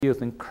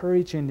youth,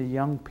 encouraging the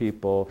young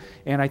people.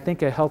 And I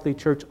think a healthy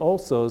church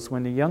also is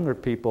when the younger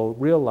people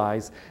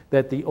realize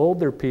that the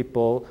older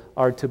people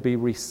are to be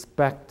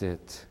respected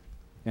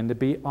and to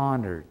be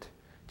honored,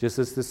 just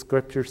as the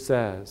scripture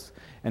says,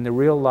 and to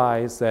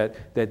realize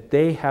that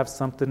they have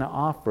something to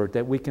offer,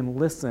 that we can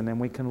listen and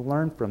we can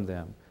learn from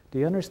them. Do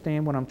you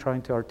understand what I'm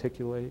trying to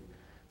articulate?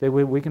 That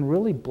we can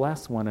really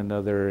bless one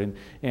another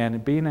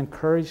and be an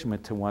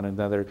encouragement to one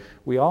another.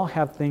 We all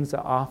have things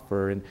to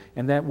offer,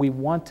 and that we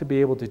want to be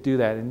able to do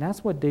that. And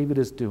that's what David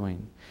is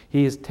doing.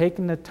 He is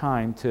taking the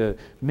time to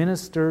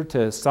minister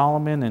to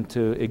Solomon and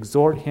to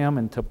exhort him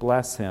and to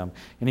bless him.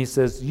 And he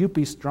says, you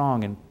be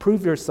strong and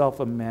prove yourself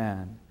a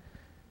man.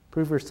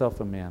 Prove yourself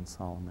a man,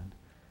 Solomon.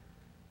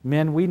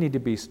 Men, we need to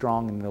be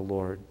strong in the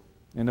Lord.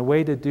 And the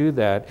way to do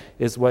that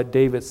is what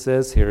David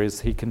says here, as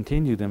he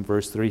continued in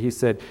verse 3. He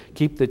said,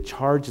 keep the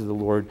charge of the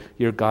Lord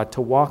your God, to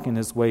walk in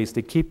his ways,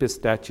 to keep his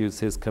statutes,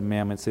 his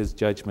commandments, his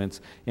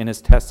judgments, and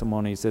his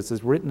testimonies, as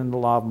is written in the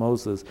law of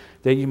Moses,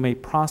 that you may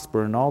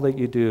prosper in all that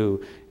you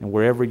do and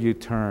wherever you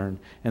turn.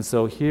 And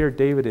so here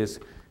David is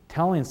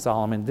telling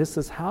Solomon, this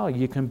is how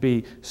you can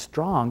be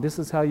strong. This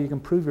is how you can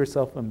prove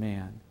yourself a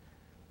man.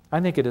 I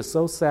think it is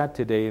so sad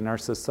today in our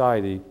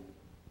society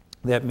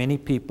that many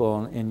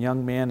people and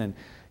young men and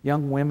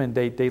young women,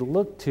 they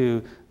look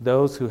to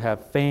those who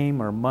have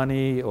fame or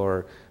money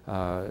or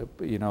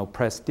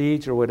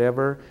prestige or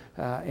whatever,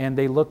 and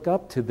they look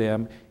up to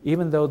them,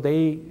 even though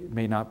they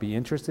may not be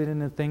interested in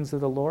the things of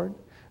the Lord.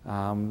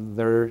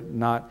 They're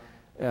not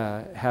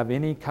have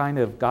any kind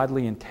of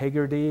godly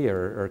integrity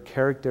or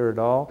character at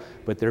all,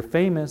 but they're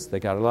famous. They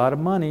got a lot of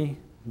money.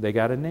 They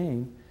got a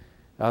name.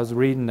 I was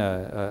reading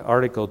an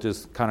article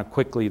just kind of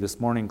quickly this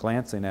morning,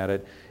 glancing at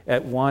it,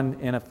 at one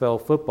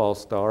NFL football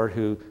star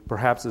who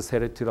perhaps is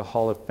headed to the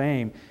Hall of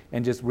Fame,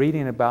 and just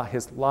reading about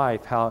his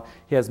life, how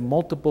he has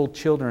multiple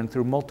children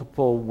through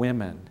multiple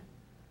women,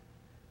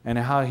 and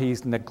how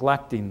he's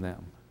neglecting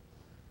them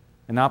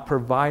and not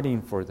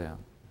providing for them.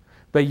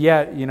 But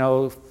yet,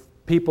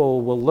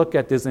 people will look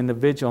at this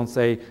individual and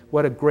say,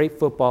 what a great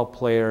football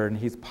player, and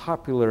he's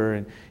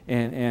popular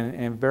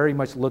and very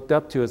much looked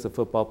up to as a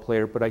football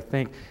player. But I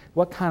think,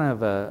 what kind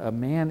of a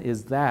man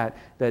is that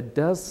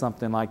does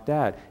something like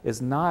that?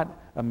 Is not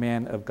a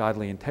man of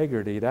godly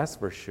integrity, that's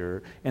for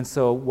sure. And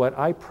so what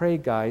I pray,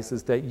 guys,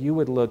 is that you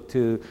would look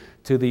to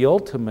the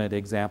ultimate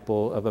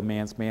example of a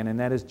man's man, and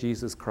that is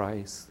Jesus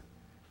Christ.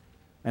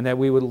 And that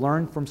we would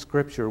learn from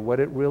Scripture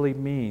what it really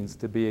means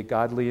to be a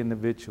godly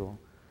individual,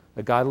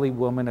 a godly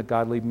woman, a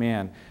godly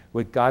man,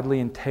 with godly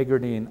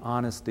integrity and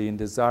honesty and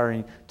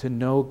desiring to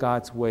know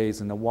God's ways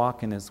and to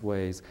walk in his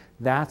ways.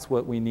 That's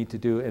what we need to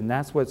do, and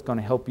that's what's going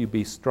to help you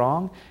be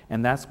strong,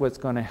 and that's what's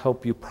going to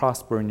help you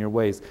prosper in your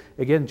ways.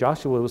 Again,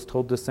 Joshua was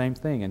told the same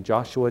thing. In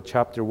Joshua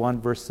chapter 1,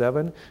 verse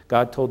 7,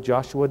 God told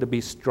Joshua to be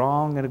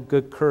strong and of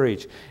good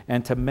courage,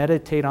 and to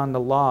meditate on the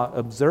law,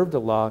 observe the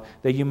law,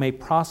 that you may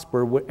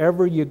prosper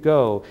wherever you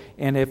go.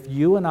 And if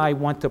you and I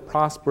want to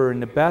prosper in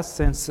the best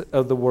sense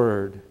of the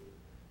word,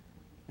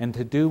 and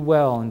to do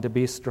well and to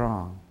be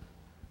strong,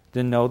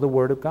 to know the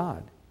Word of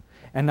God.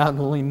 And not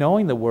only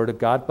knowing the Word of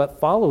God, but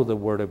follow the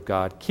Word of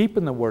God,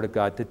 keeping the Word of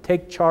God. To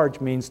take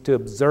charge means to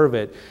observe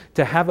it,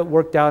 to have it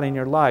worked out in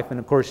your life. And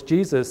of course,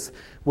 Jesus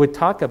would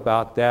talk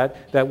about that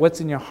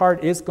what's in your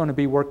heart is going to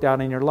be worked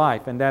out in your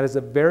life. And that is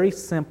a very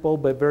simple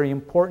but very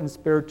important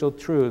spiritual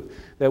truth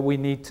that we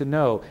need to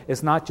know.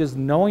 It's not just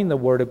knowing the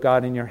Word of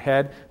God in your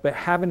head, but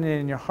having it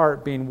in your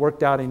heart being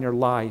worked out in your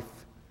life.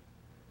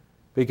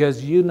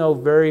 Because you know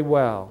very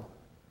well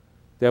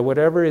that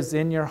whatever is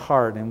in your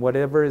heart and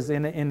whatever is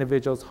in an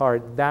individual's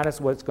heart, that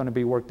is what's going to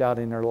be worked out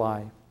in their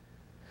life.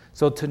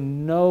 So to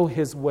know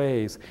his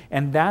ways.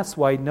 And that's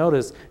why,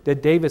 notice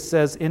that David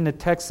says in the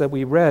text that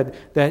we read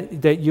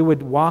that you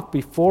would walk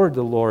before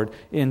the Lord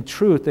in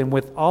truth and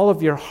with all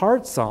of your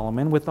heart,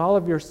 Solomon, with all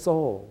of your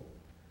soul.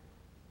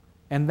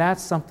 And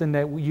that's something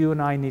that you and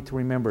I need to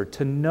remember,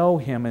 to know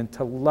him and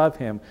to love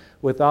him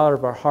with all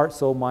of our heart,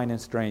 soul, mind,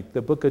 and strength.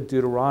 The book of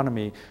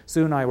Deuteronomy,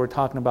 Sue and I were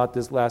talking about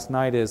this last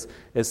night as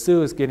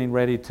Sue is getting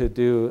ready to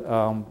do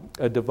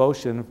a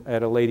devotion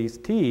at a ladies'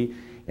 tea.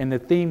 And the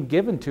theme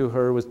given to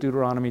her was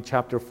Deuteronomy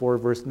chapter 4,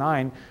 verse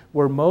 9,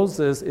 where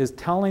Moses is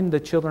telling the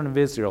children of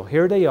Israel,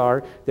 here they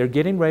are, they're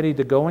getting ready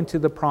to go into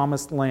the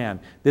promised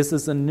land. This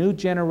is a new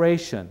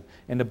generation.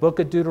 In the book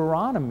of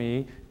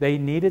Deuteronomy, they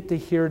needed to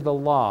hear the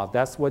law.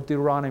 That's what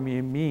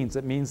Deuteronomy means.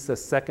 It means the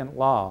second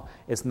law.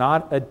 It's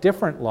not a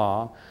different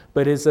law,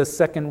 but it's a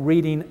second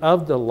reading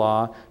of the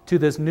law to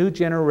this new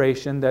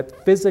generation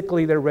that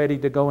physically they're ready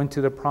to go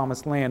into the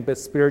promised land, but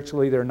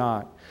spiritually they're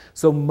not.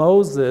 So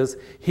Moses,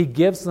 he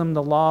gives them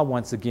the law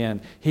once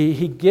again.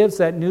 He gives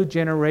that new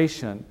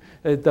generation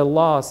the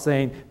law,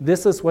 saying,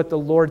 this is what the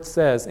Lord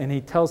says. And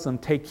he tells them,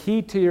 take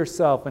heed to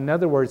yourself. In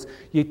other words,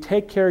 you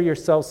take care of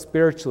yourself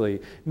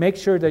spiritually. Make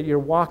sure that you're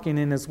walking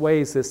in his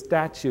ways, his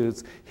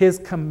statutes, his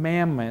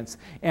commandments,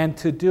 and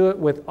to do it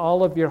with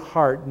all of your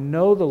heart.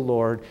 Know the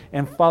Lord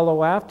and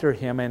follow after after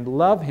him and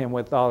love him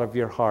with all of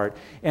your heart.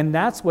 And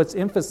that's what's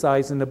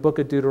emphasized in the book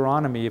of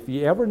Deuteronomy, if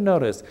you ever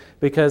notice,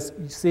 because,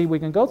 you see, we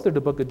can go through the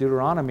book of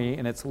Deuteronomy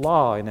and it's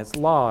law, and it's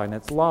law, and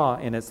it's law,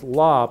 and it's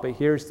law, but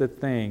here's the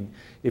thing.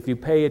 If you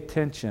pay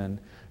attention,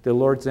 the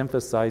Lord's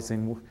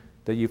emphasizing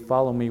that you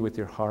follow me with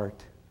your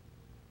heart.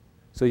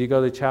 So you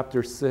go to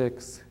chapter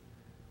 6,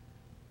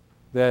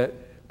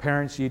 that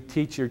parents, you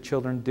teach your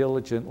children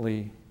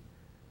diligently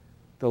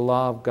the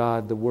law of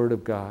God, the Word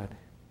of God,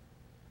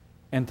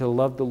 and to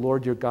love the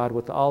Lord your God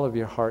with all of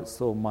your heart,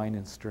 soul, mind,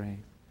 and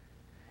strength.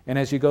 And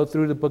as you go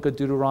through the book of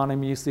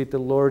Deuteronomy, you see the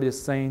Lord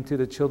is saying to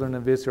the children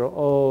of Israel,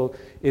 oh,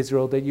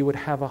 Israel, that you would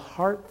have a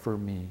heart for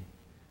me.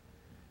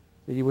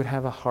 That you would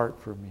have a heart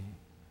for me.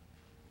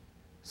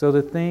 So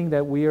the thing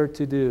that we are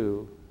to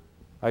do,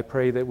 I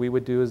pray that we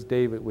would do as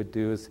David would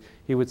do, is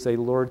he would say,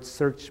 Lord,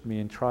 search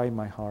me and try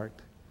my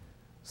heart.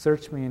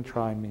 Search me and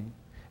try me.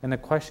 And the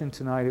question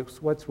tonight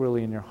is, what's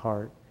really in your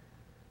heart?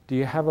 Do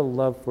you have a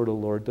love for the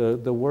Lord,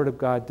 the Word of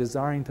God,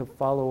 desiring to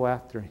follow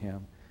after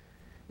Him?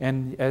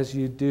 And as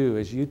you do,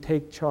 as you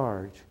take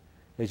charge,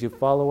 as you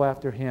follow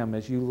after Him,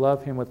 as you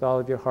love Him with all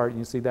of your heart,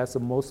 you see that's the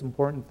most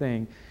important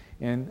thing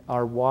in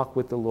our walk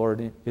with the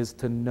Lord, is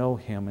to know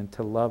Him and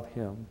to love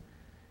Him.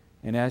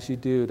 And as you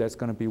do, that's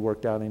going to be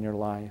worked out in your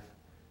life.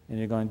 And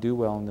you're going to do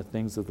well in the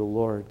things of the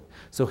Lord.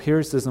 So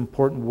here's this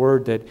important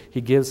word that he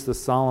gives to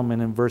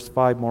Solomon in verse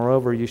 5.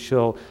 Moreover, you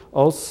shall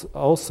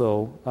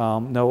also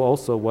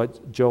know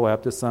what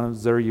Joab, the son of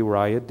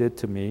Zeruiah, did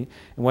to me,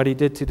 and what he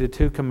did to the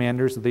two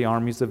commanders of the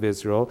armies of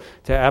Israel,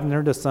 to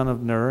Abner the son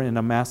of Ner, and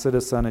Amasa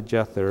the son of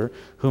Jether,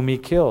 whom he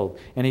killed.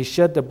 And he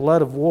shed the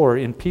blood of war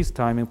in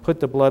peacetime, and put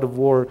the blood of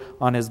war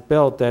on his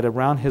belt that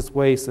around his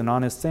waist, and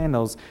on his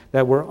sandals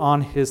that were on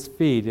his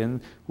feet.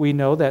 And we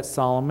know that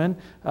Solomon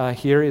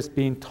here is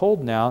being told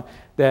now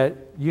that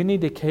you need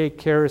to take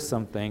care of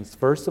some things.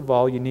 First of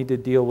all, you need to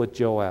deal with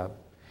Joab.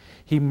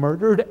 He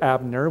murdered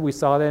Abner. We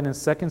saw that in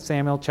 2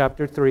 Samuel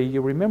chapter 3.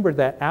 You remember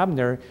that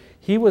Abner,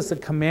 he was the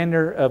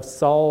commander of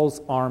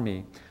Saul's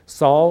army.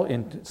 Saul,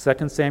 in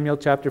 2 Samuel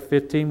chapter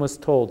 15, was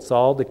told,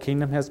 Saul, the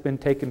kingdom has been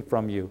taken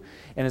from you,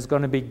 and is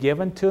going to be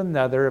given to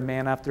another, a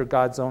man after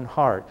God's own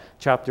heart.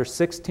 Chapter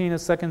 16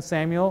 of 2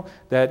 Samuel,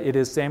 that it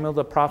is Samuel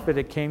the prophet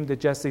that came to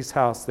Jesse's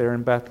house there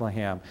in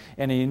Bethlehem,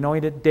 and he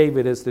anointed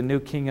David as the new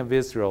king of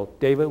Israel.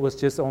 David was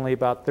just only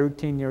about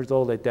 13 years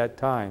old at that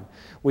time.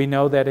 We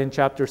know that in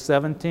chapter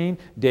 17,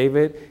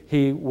 David,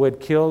 he would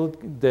kill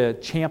the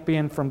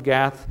champion from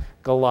Gath,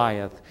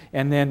 Goliath.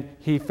 And then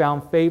he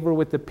found favor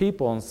with the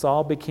people, and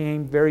Saul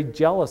became very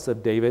jealous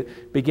of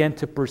David, began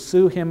to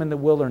pursue him in the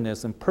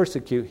wilderness and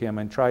persecute him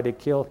and try to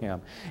kill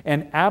him.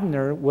 And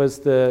Abner was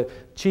the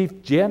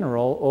chief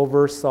general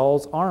over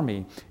Saul's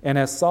army. And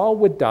as Saul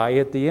would die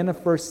at the end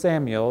of 1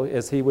 Samuel,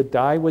 as he would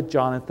die with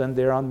Jonathan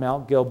there on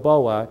Mount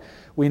Gilboa,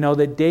 we know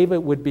that David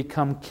would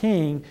become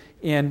king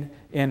in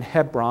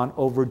Hebron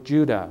over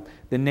Judah.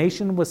 The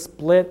nation was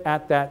split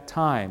at that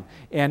time,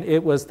 and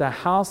it was the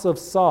house of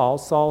Saul,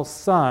 Saul's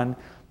son,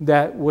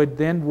 that would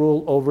then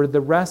rule over the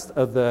rest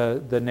of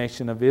the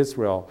nation of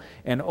Israel.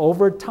 And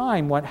over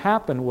time, what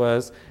happened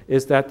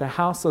is that the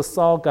house of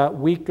Saul got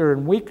weaker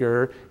and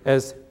weaker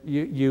as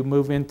you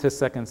move into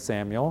 2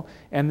 Samuel,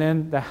 and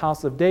then the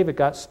house of David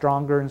got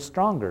stronger and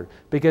stronger,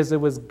 because it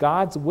was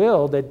God's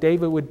will that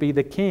David would be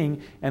the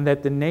king and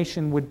that the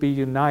nation would be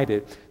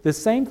united. The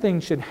same thing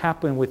should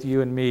happen with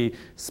you and me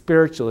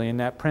spiritually in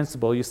that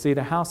principle. You see,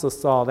 the house of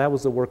Saul, that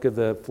was the work of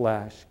the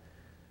flesh.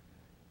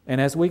 And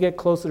as we get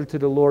closer to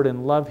the Lord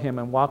and love Him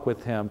and walk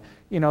with Him,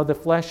 the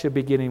flesh should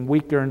be getting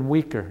weaker and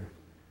weaker.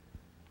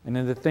 And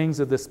then the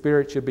things of the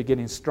Spirit should be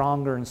getting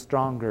stronger and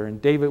stronger.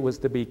 And David was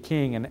to be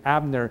king. And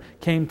Abner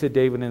came to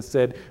David and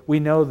said,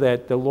 we know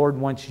that the Lord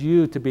wants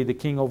you to be the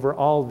king over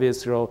all of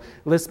Israel.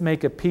 Let's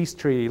make a peace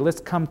treaty. Let's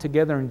come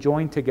together and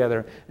join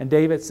together. And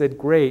David said,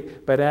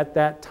 great. But at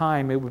that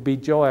time, it would be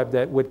Joab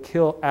that would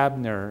kill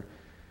Abner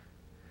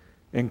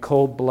in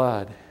cold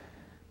blood.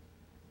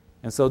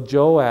 And so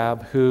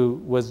Joab,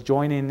 who was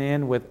joining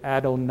in with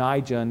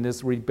Adonijah in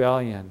this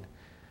rebellion,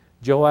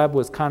 Joab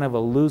was kind of a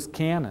loose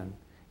cannon.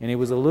 And he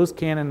was a loose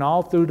cannon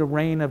all through the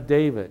reign of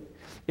David.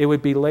 It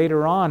would be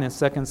later on in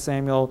 2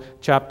 Samuel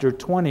chapter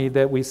 20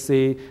 that we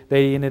see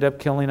they ended up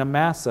killing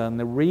Amasa. And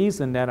the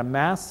reason that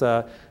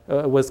Amasa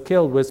was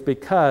killed was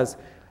because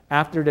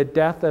after the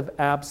death of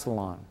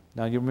Absalom.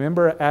 Now you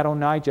remember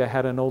Adonijah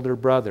had an older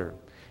brother.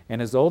 And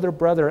his older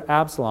brother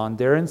Absalom,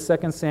 there in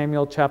 2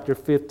 Samuel chapter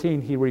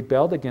 15, he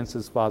rebelled against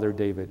his father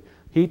David.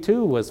 He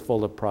too was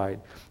full of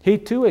pride. He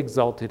too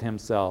exalted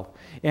himself.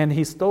 And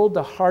he stole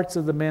the hearts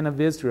of the men of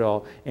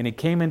Israel. And he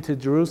came into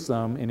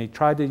Jerusalem and he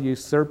tried to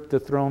usurp the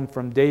throne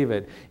from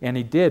David. And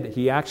he did.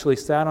 He actually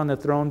sat on the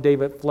throne.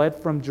 David fled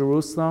from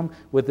Jerusalem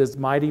with his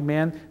mighty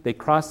men. They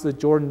crossed the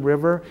Jordan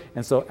River.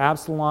 And so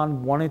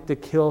Absalom wanted to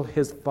kill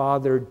his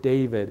father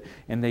David.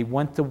 And they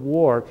went to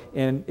war.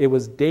 And it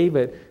was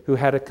David who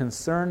had a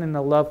concern and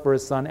a love for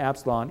his son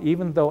Absalom,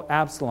 even though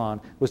Absalom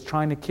was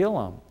trying to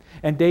kill him.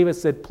 And David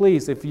said,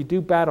 please, if you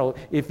do battle,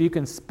 if you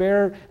can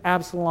spare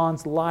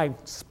Absalom's life,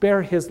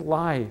 spare his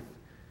life.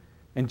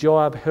 And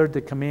Joab heard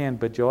the command,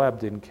 but Joab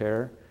didn't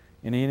care,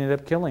 and he ended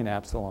up killing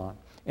Absalom.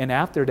 And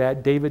after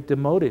that, David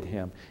demoted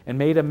him and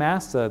made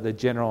Amasa the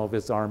general of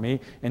his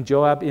army, and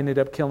Joab ended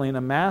up killing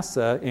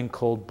Amasa in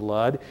cold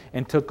blood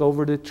and took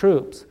over the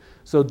troops.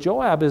 So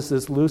Joab is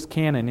this loose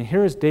cannon, and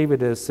here's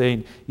David is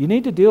saying, you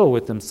need to deal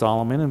with him,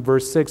 Solomon. In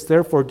verse 6,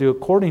 therefore do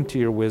according to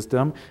your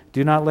wisdom.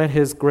 Do not let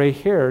his gray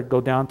hair go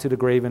down to the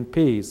grave in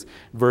peace.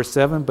 Verse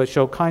 7, but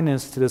show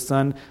kindness to the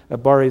son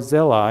of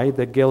Barzillai,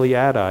 the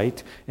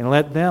Gileadite, and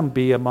let them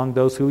be among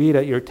those who eat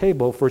at your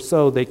table, for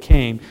so they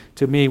came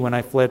to me when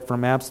I fled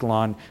from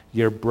Absalom,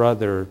 your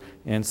brother.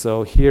 And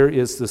so here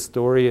is the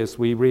story as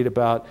we read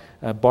about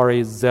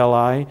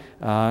Barzillai,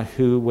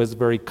 who was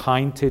very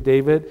kind to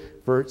David.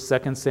 For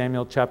 2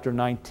 Samuel chapter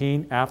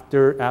 19,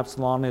 after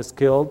Absalom is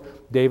killed,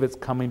 David's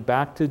coming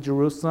back to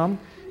Jerusalem,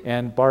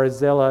 and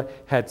Barzillai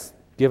had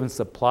given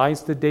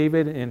supplies to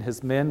David, and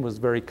his men was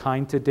very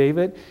kind to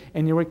David.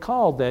 And you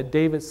recall that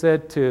David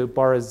said to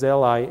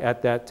Barzillai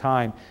at that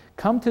time,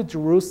 come to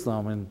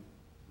Jerusalem, and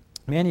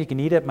man, you can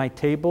eat at my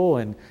table,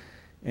 and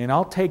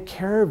I'll take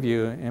care of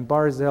you. And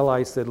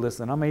Barzillai said,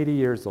 listen, I'm 80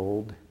 years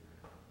old,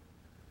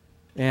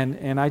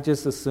 and I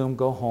just assume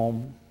go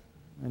home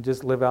and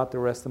just live out the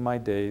rest of my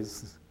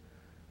days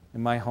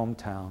in my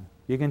hometown.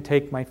 You can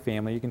take my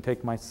family, you can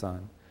take my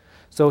son.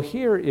 So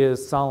here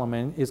is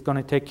Solomon is going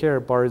to take care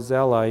of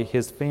Barzillai,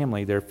 his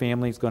family. Their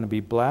family is going to be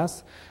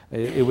blessed.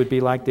 It would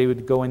be like they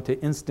would go into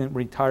instant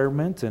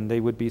retirement and they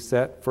would be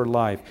set for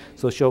life.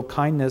 So show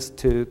kindness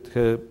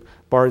to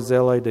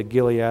Barzillai, the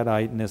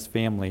Gileadite, and his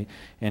family.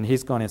 And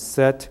he's going to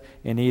sit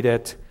and eat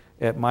at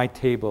my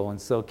table.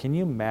 And so can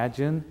you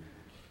imagine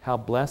how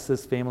blessed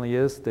this family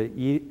is to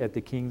eat at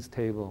the king's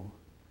table?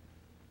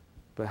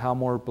 But how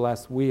more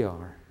blessed we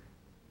are,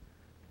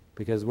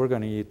 because we're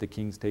going to eat at the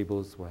king's table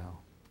as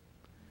well.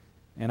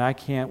 And I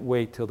can't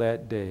wait till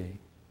that day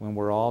when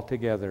we're all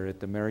together at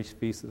the marriage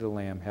feast of the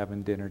Lamb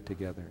having dinner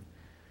together.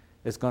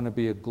 It's going to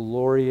be a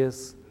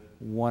glorious,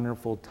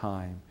 wonderful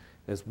time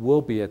as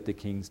we'll be at the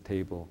king's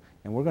table.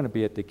 And we're going to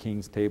be at the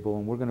king's table,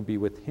 and we're going to be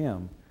with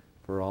him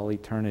for all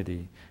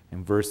eternity.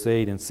 In verse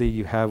 8, and see,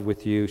 you have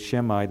with you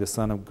Shimei, the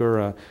son of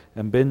Gera,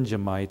 a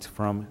Benjamite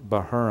from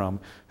Bahurim,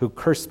 who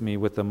cursed me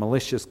with a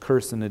malicious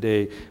curse in the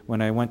day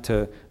when I went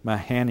to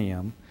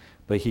Mahanaim.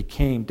 But he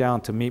came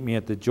down to meet me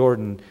at the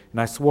Jordan,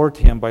 and I swore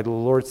to him by the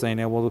Lord, saying,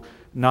 I will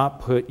not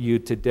put you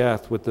to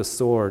death with the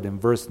sword. In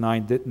verse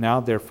 9,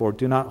 now therefore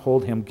do not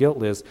hold him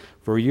guiltless,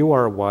 for you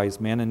are a wise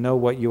man and know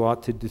what you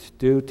ought to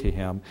do to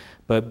him,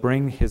 but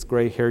bring his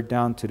gray hair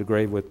down to the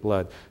grave with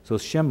blood. So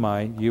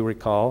Shimei, you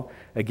recall,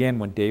 again,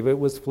 when David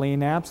was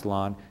fleeing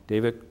Absalom,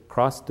 David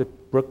crossed the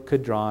brook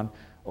Kidron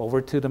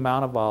over to the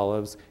Mount of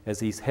Olives as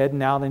he's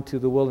heading out into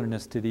the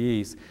wilderness to the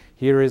east.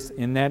 Here is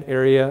in that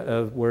area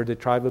of where the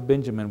tribe of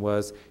Benjamin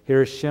was,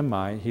 here is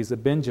Shimei. He's a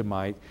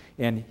Benjamite,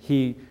 and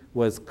he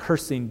was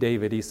cursing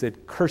David. He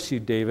said, curse you,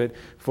 David,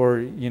 for,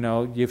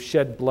 you've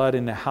shed blood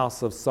in the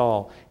house of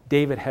Saul.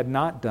 David had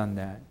not done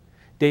that.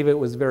 David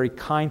was very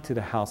kind to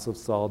the house of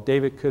Saul.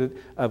 David could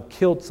have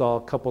killed Saul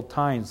a couple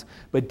times,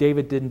 but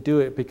David didn't do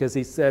it because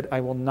he said, I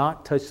will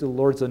not touch the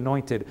Lord's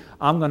anointed.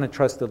 I'm going to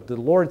trust that the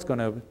Lord's going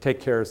to take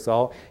care of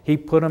Saul. He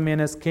put him in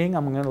as king.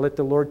 I'm going to let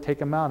the Lord take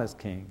him out as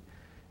king.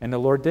 And the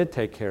Lord did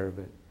take care of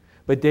it.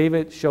 But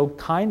David showed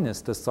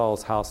kindness to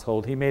Saul's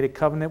household. He made a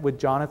covenant with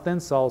Jonathan,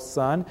 Saul's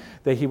son,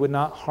 that he would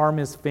not harm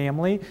his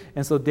family.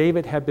 And so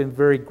David had been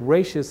very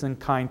gracious and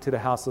kind to the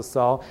house of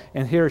Saul.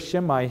 And here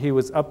Shimei, he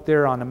was up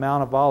there on the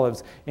Mount of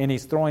Olives, and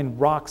he's throwing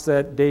rocks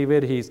at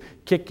David. He's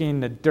kicking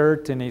the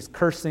dirt, and he's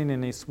cursing,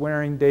 and he's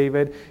swearing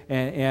David.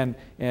 And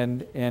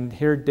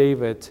here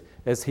David,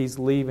 as he's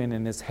leaving,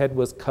 and his head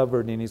was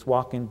covered, and he's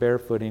walking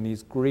barefoot, and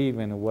he's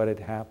grieving at what had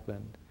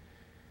happened.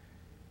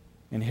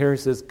 And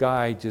here's this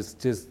guy just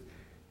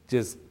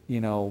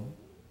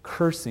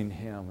cursing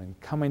him and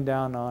coming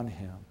down on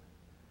him.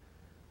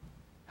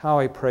 How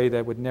I pray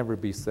that would never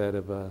be said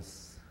of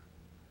us.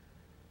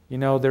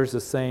 There's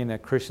a saying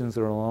that Christians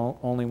are the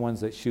only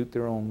ones that shoot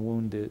their own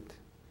wounded.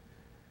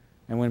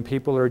 And when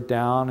people are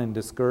down and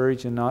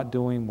discouraged and not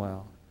doing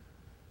well,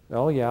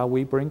 oh yeah,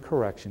 we bring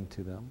correction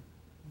to them.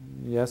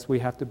 Yes, we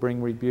have to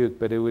bring rebuke,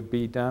 but it would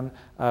be done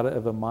out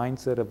of a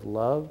mindset of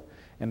love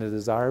and a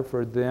desire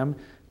for them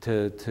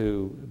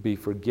to be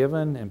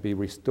forgiven and be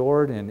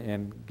restored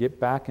and get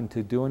back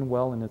into doing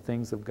well in the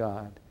things of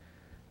God,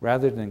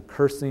 rather than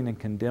cursing and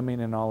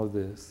condemning and all of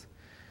this.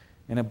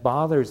 And it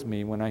bothers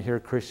me when I hear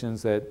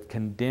Christians that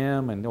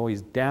condemn and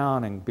always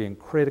down and being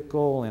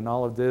critical and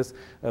all of this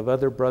of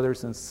other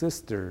brothers and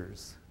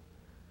sisters.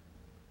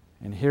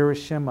 And here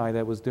is Shimei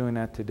that was doing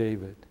that to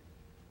David.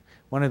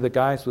 One of the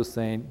guys was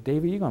saying,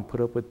 David, you going to put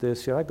up with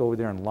this? Should I go over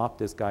there and lop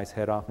this guy's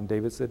head off? And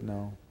David said,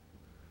 no.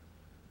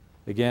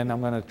 Again, I'm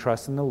going to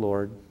trust in the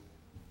Lord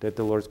that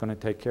the Lord's going to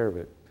take care of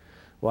it.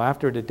 Well,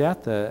 after the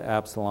death of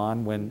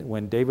Absalom,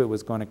 when David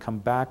was going to come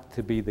back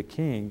to be the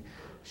king,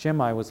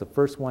 Shimei was the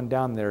first one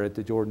down there at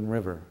the Jordan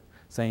River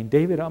saying,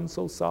 David, I'm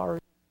so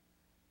sorry.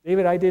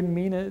 David, I didn't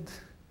mean it.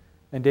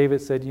 And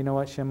David said, you know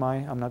what,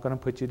 Shimei, I'm not going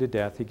to put you to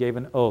death. He gave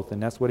an oath,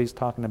 and that's what he's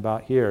talking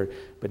about here.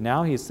 But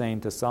now he's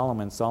saying to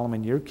Solomon,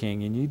 Solomon, you're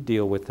king, and you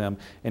deal with him.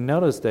 And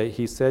notice that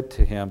he said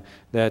to him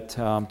that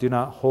do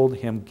not hold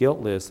him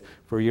guiltless,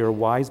 for you're a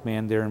wise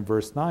man there in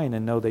verse 9,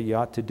 and know that you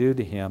ought to do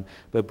to him,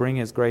 but bring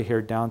his gray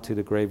hair down to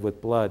the grave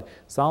with blood.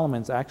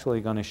 Solomon's actually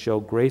going to show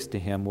grace to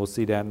him. We'll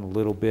see that in a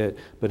little bit.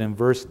 But in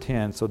verse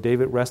 10, so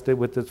David rested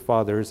with his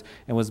fathers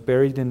and was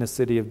buried in the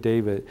city of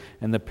David.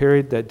 And the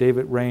period that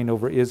David reigned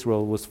over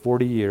Israel was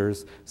 40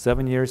 years.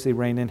 7 years he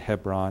reigned in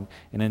Hebron,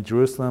 and in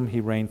Jerusalem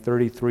he reigned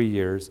 33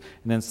 years.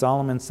 And then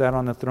Solomon sat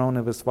on the throne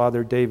of his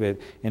father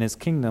David, and his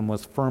kingdom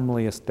was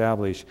firmly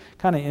established.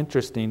 Kind of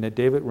interesting that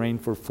David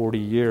reigned for 40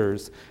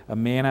 years.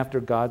 A man after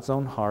God's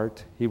own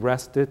heart. He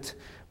rested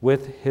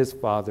with his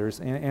fathers.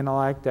 And I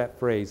like that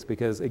phrase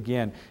because,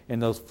 again, in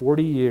those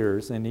 40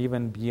 years and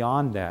even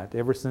beyond that,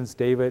 ever since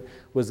David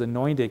was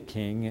anointed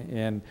king,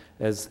 and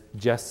as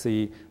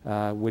Jesse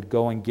would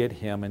go and get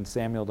him and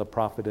Samuel the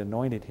prophet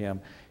anointed him,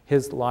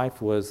 his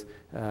life was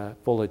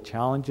full of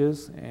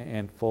challenges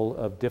and full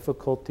of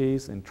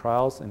difficulties and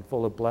trials and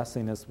full of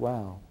blessing as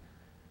well.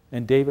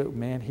 And David,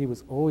 man, he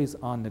was always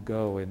on the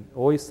go and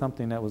always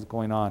something that was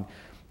going on.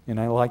 And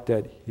I like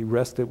that he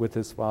rested with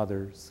his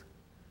fathers,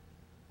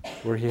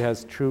 where he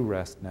has true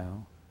rest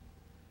now.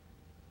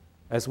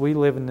 As we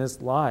live in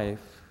this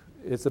life,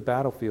 it's a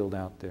battlefield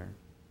out there.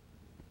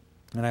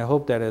 And I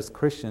hope that as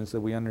Christians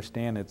that we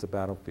understand it's a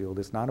battlefield.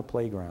 It's not a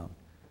playground.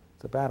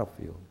 It's a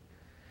battlefield.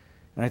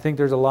 And I think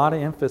there's a lot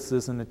of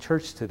emphasis in the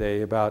church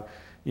today about,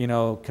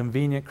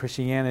 convenient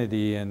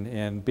Christianity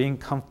and being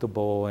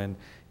comfortable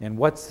and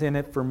what's in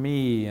it for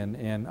me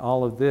and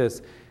all of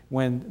this,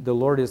 when the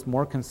Lord is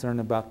more concerned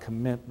about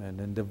commitment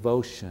and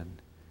devotion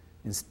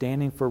and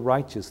standing for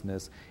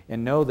righteousness.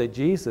 And know that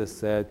Jesus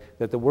said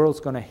that the world's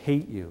going to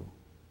hate you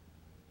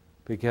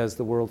because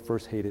the world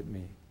first hated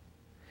me.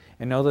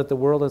 And know that the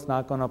world is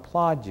not going to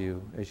applaud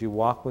you as you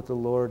walk with the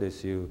Lord,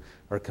 as you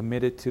are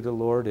committed to the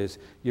Lord, as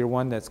you're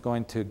one that's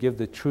going to give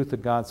the truth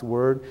of God's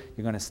word.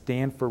 You're going to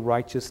stand for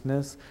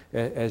righteousness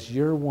as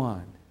you're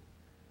one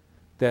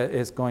that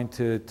is going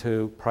to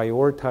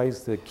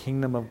prioritize the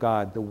kingdom of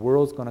God. The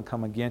world's going to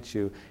come against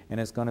you, and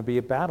it's going to be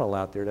a battle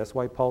out there. That's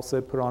why Paul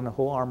said, put on the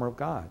whole armor of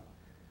God.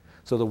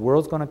 So the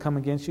world's going to come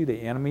against you.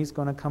 The enemy's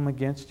going to come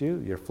against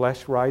you. Your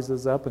flesh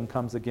rises up and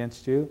comes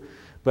against you.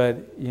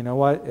 But you know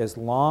what? As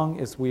long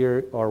as we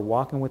are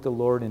walking with the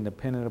Lord and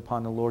dependent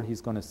upon the Lord,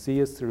 He's going to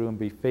see us through and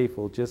be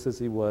faithful, just as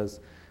He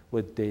was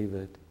with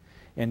David.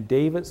 And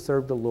David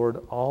served the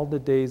Lord all the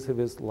days of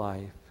his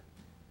life.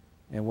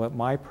 And what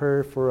my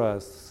prayer for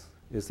us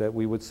is that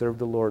we would serve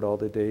the Lord all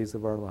the days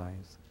of our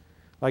lives.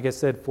 Like I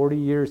said, 40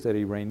 years that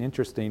he reigned.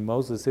 Interesting,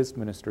 Moses, his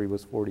ministry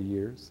was 40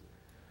 years.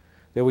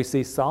 Then we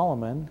see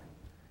Solomon,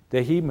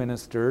 that he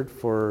ministered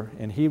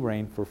and he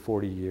reigned for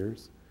 40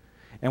 years.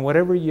 And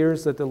whatever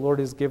years that the Lord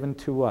has given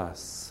to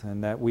us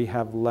and that we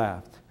have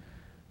left,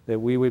 that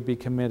we would be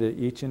committed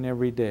each and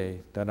every day,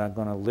 that I'm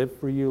going to live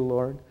for you,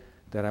 Lord,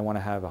 that I want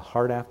to have a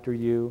heart after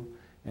you,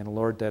 and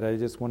Lord, that I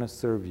just want to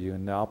serve you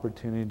and the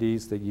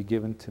opportunities that you've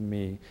given to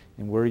me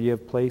and where you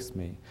have placed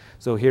me.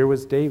 So here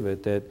was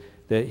David,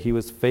 that he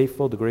was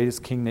faithful, the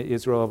greatest king that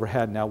Israel ever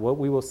had. Now what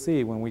we will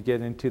see when we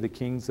get into the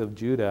kings of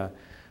Judah,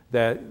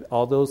 that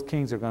all those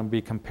kings are going to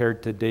be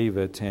compared to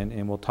David,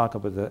 and we'll talk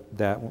about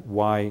that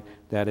why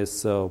that is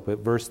so. But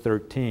verse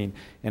 13,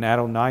 and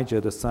Adonijah,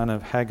 the son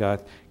of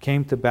Haggith,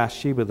 came to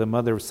Bathsheba, the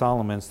mother of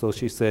Solomon. So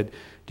she said,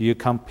 do you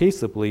come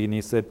peaceably? And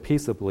he said,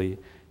 peaceably.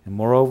 And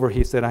moreover,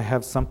 he said, I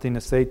have something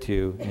to say to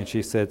you. And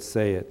she said,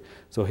 say it.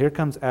 So here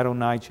comes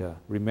Adonijah.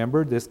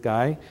 Remember, this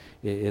guy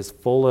is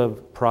full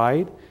of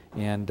pride,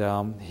 and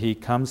he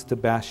comes to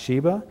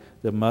Bathsheba,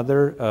 the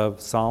mother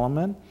of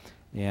Solomon,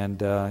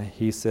 and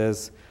he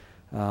says,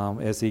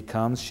 as he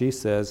comes, she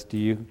says, do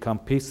you come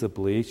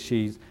peaceably?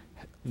 She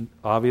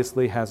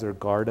obviously has her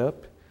guard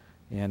up,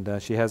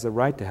 and she has a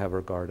right to have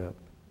her guard up.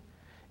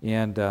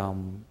 And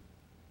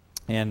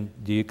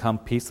do you come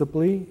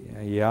peaceably?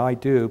 Yeah, I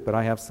do, but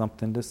I have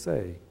something to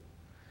say.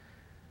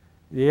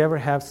 Do you ever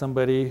have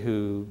somebody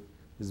who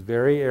is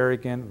very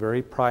arrogant,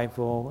 very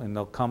prideful, and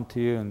they'll come to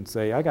you and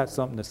say, I got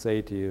something to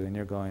say to you, and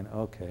you're going,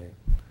 okay,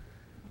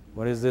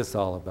 what is this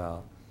all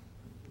about?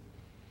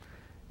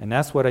 And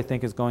that's what I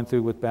think is going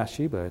through with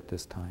Bathsheba at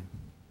this time.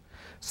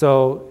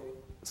 So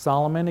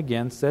Solomon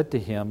again said to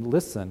him,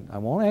 listen, I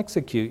won't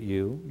execute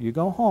you. You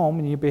go home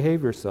and you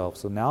behave yourself.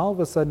 So now all of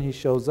a sudden he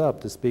shows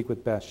up to speak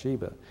with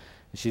Bathsheba.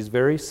 She's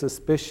very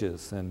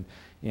suspicious, and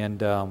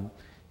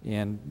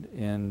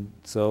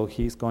so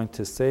he's going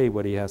to say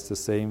what he has to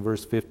say in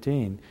verse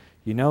 15.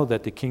 You know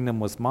that the kingdom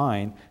was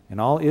mine,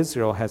 and all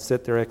Israel has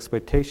set their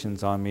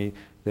expectations on me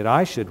that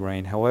I should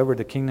reign. However,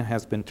 the kingdom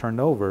has been turned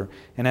over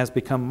and has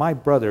become my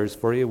brother's,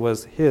 for it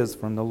was his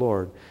from the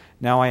Lord.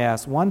 Now I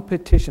ask one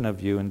petition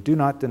of you, and do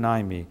not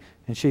deny me.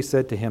 And she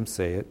said to him,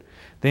 say it.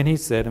 Then he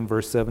said in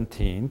verse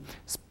 17,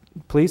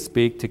 please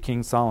speak to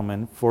King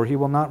Solomon, for he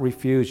will not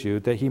refuse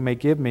you, that he may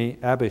give me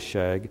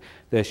Abishag,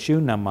 the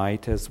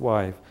Shunammite, as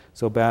wife.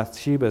 So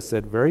Bathsheba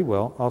said, very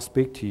well, I'll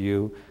speak to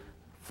you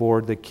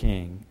for the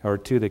king, or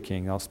to the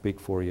king. I'll speak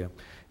for you.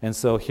 And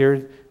so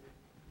here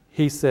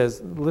he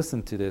says,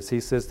 listen to this. He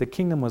says, the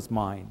kingdom was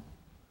mine.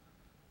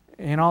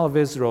 And all of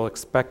Israel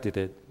expected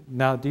it.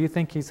 Now, do you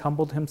think he's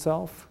humbled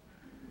himself?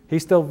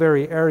 He's still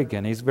very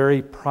arrogant. He's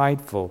very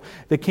prideful.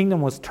 The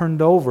kingdom was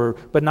turned over,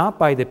 but not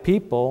by the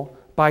people,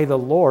 by the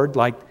Lord.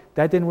 Like,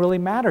 that didn't really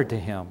matter to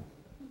him.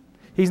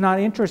 He's not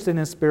interested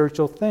in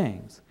spiritual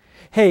things.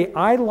 Hey,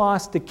 I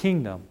lost the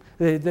kingdom.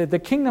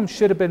 The kingdom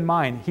should have been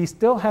mine. He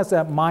still has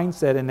that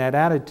mindset and that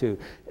attitude,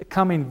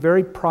 coming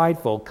very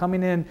prideful,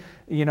 coming in,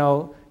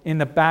 in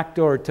the back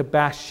door to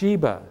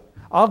Bathsheba.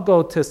 I'll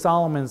go to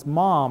Solomon's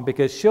mom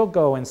because she'll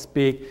go and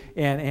speak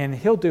and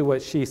he'll do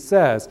what she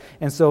says.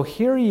 And so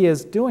here he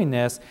is doing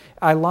this.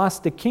 I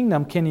lost the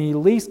kingdom. Can you at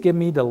least give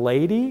me the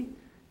lady?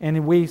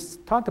 And we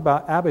talked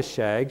about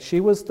Abishag. She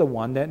was the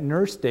one that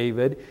nursed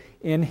David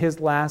in his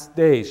last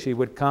days. She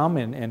would come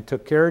and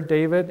took care of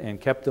David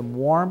and kept him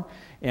warm.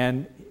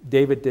 And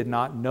David did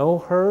not know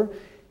her.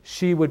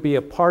 She would be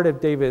a part of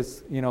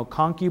David's,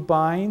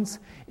 concubines.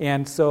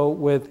 And so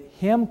with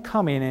him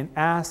coming and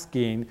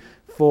asking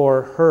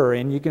for her,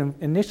 and you can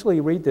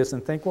initially read this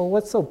and think, well,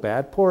 what's so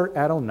bad? Poor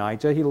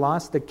Adonijah, he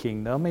lost the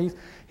kingdom.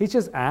 He's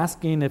just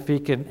asking if he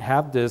can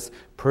have this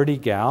pretty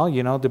gal,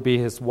 to be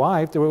his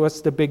wife. What's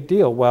the big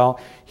deal? Well,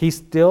 he's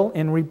still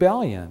in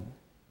rebellion.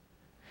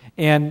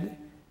 And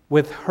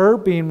with her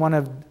being one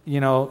of,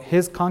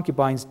 his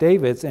concubines,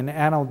 David's, and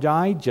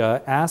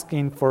Adonijah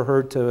asking for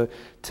her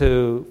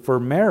for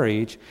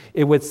marriage,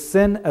 it would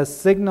send a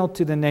signal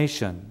to the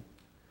nation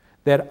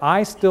that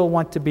I still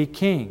want to be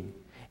king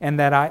and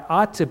that I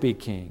ought to be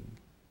king.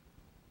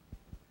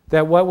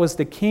 That what was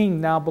the king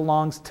now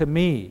belongs to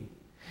me.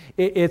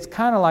 It's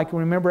kind of like,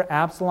 remember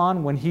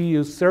Absalom when he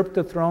usurped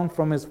the throne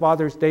from his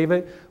father's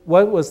David?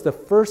 What was the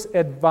first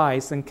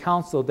advice and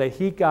counsel that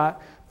he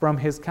got from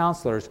his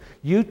counselors?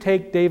 You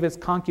take David's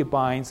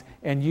concubines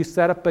and you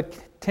set up a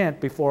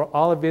tent before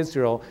all of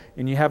Israel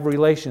and you have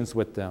relations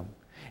with them.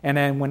 And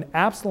then when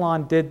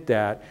Absalom did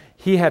that,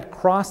 he had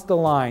crossed the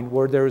line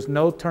where there was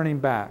no turning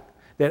back.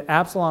 That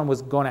Absalom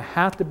was going to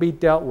have to be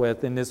dealt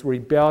with in this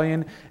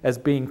rebellion as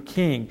being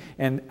king.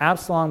 And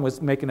Absalom was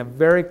making a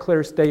very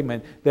clear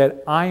statement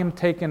that I am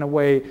taking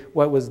away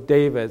what was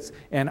David's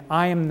and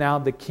I am now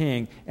the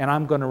king and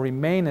I'm going to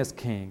remain as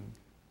king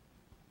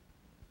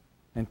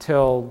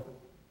until,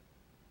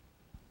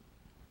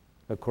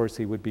 of course,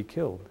 he would be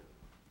killed.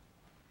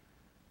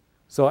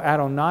 So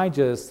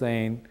Adonijah is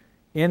saying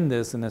in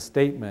a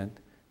statement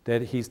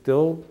that he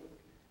still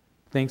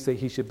thinks that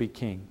he should be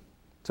king.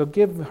 So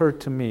give her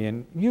to me,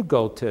 and you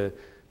go to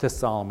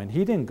Solomon.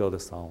 He didn't go to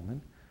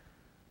Solomon.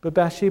 But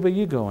Bathsheba,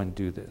 you go and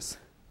do this.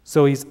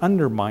 So he's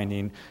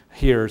undermining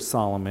here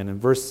Solomon. In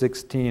verse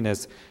 16,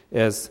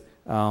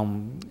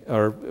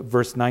 or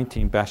verse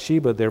 19,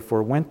 Bathsheba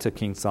therefore went to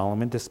King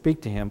Solomon to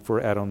speak to him for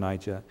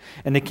Adonijah.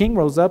 And the king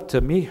rose up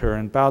to meet her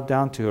and bowed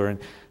down to her and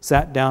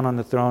sat down on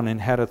the throne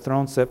and had a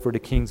throne set for the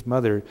king's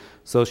mother.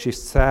 So she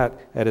sat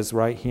at his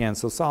right hand.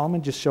 So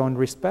Solomon just showing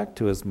respect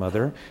to his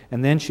mother.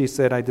 And then she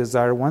said, I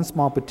desire one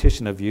small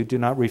petition of you. Do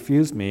not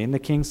refuse me. And the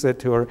king said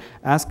to her,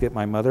 ask it,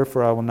 my mother,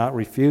 for I will not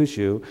refuse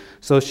you.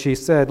 So she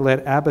said,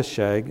 let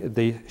Abishag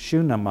the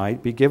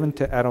Shunammite be given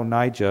to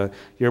Adonijah,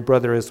 your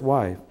brother, as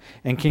wife.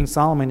 And King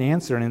Solomon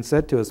answered and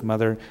said to his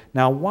mother,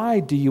 now why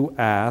do you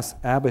ask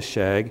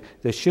Abishag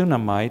the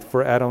Shunammite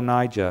for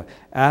Adonijah?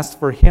 Ask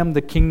for him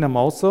the kingdom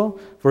also,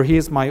 for he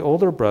is my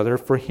older brother,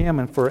 for him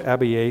and for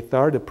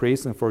Abiathar the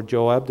priest, and for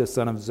Joab the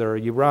son of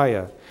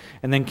Zeruiah.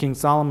 And then King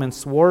Solomon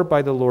swore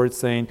by the Lord,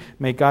 saying,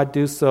 may God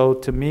do so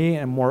to me,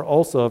 and more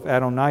also, if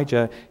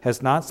Adonijah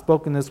has not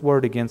spoken this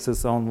word against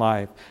his own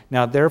life.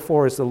 Now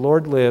therefore, as the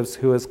Lord lives,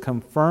 who has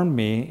confirmed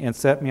me and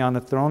set me on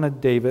the throne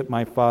of David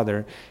my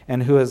father,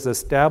 and who has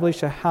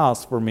established a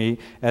house for me,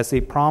 as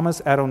he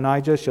promised,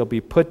 Adonijah shall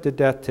be put to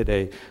death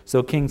today.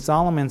 So King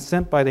Solomon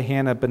sent by the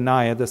hand of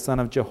Benaiah the son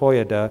of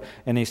Jehoiada,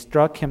 and he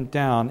struck him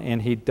down,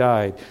 and he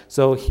died.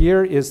 So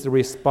here is the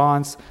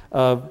response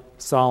of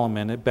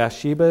Solomon.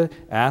 Bathsheba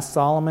asked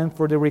Solomon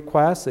for the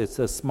request. It's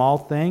a small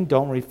thing.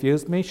 Don't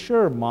refuse me.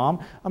 Sure,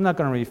 Mom, I'm not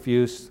going to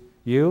refuse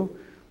you.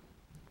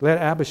 Let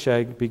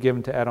Abishag be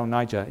given to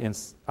Adonijah. And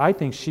I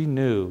think she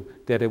knew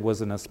that it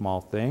wasn't a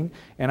small thing.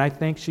 And I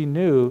think she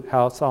knew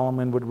how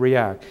Solomon would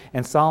react.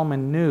 And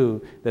Solomon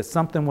knew that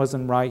something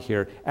wasn't right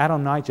here.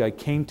 Adonijah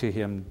came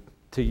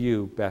to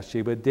you,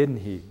 Bathsheba, didn't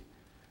he?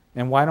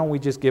 And why don't we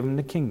just give him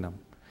the kingdom?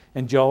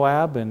 And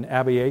Joab and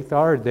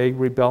Abiathar, are they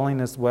rebelling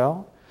as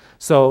well?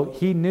 So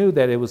he knew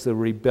that it was a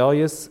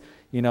rebellious,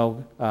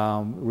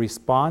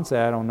 response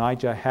that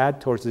Adonijah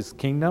had towards his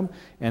kingdom.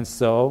 And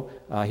so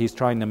he's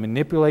trying to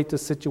manipulate the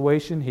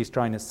situation. He's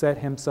trying to set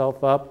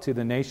himself up to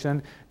the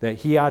nation that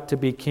he ought to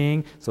be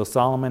king. So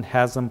Solomon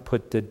has him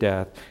put to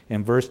death.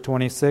 In verse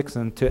 26,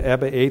 and to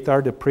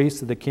Abiathar, the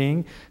priest of the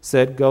king,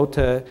 said, go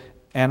to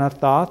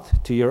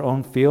Anathoth to your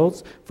own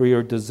fields, for you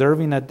are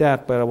deserving of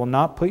death, but I will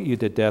not put you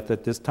to death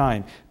at this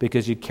time,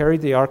 because you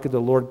carried the ark of the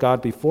Lord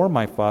God before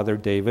my father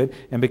David,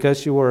 and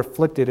because you were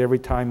afflicted every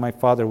time my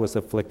father was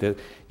afflicted.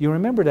 You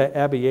remember that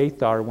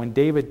Abiathar, when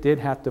David did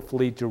have to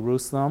flee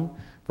Jerusalem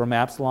from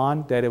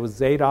Absalom, that it was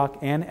Zadok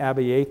and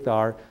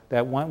Abiathar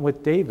that went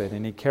with David,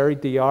 and he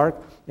carried the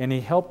ark, and he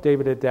helped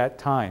David at that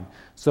time.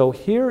 So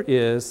here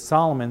is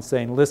Solomon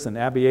saying, listen,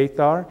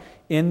 Abiathar,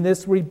 in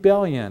this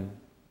rebellion,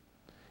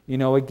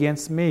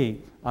 against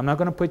me, I'm not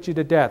going to put you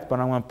to death, but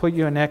I'm going to put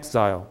you in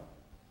exile,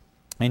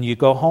 and you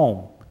go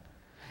home.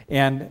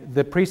 And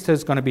the priesthood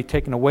is going to be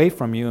taken away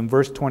from you in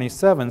verse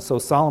 27. So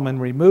Solomon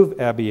removed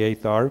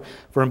Abiathar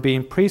from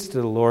being priest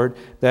to the Lord,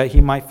 that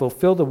he might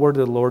fulfill the word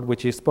of the Lord,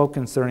 which he spoke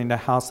concerning the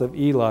house of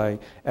Eli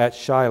at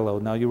Shiloh.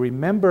 Now you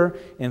remember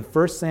in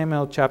 1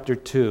 Samuel chapter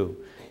 2,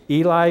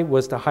 Eli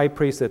was the high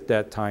priest at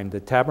that time. The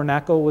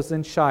tabernacle was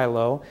in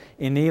Shiloh,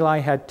 and Eli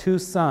had 2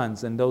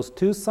 sons. And those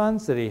 2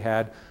 sons that he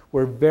had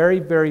were very,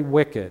 very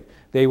wicked.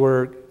 They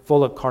were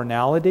full of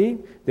carnality,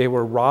 they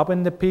were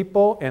robbing the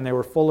people, and they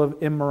were full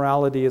of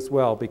immorality as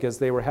well, because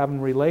they were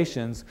having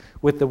relations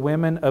with the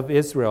women of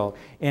Israel.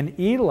 And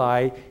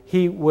Eli,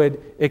 he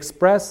would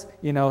express,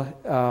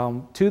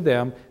 to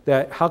them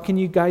that, how can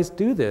you guys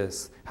do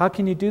this? How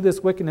can you do this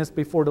wickedness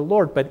before the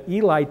Lord? But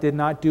Eli did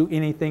not do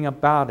anything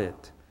about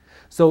it.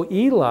 So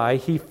Eli,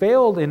 he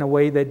failed in a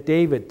way that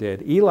David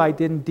did. Eli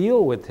didn't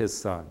deal with his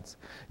sons.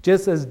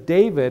 Just as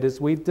David,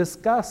 as we've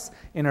discussed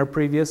in our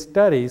previous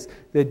studies,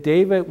 that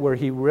David, where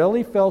he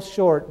really fell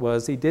short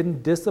was he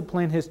didn't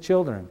discipline his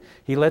children.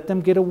 He let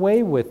them get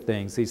away with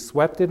things. He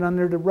swept it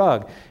under the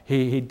rug.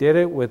 He did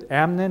it with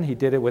Amnon. He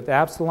did it with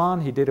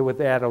Absalom. He did it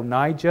with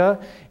Adonijah.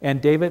 And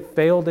David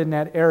failed in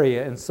that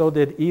area, and so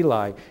did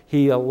Eli.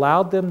 He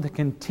allowed them to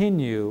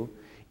continue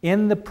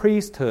in the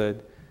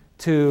priesthood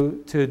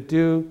to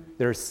do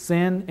their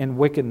sin and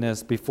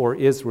wickedness before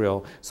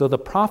Israel. So the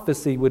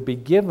prophecy would be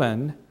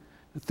given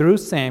through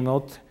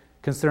Samuel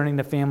concerning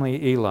the family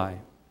of Eli.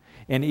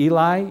 And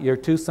Eli, your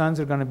 2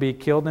 sons are going to be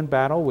killed in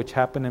battle, which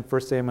happened in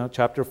 1 Samuel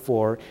chapter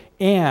 4,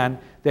 and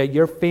that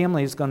your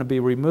family is going to be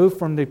removed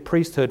from the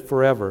priesthood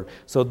forever.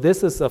 So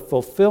this is a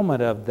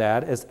fulfillment of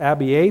that, as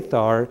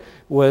Abiathar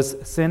was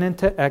sent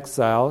into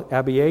exile.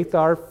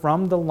 Abiathar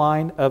from the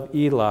line of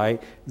Eli.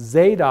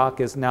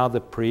 Zadok is now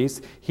the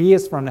priest. He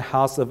is from the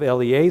house of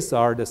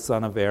Eleazar, the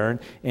son of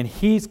Aaron, and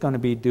he's going to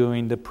be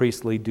doing the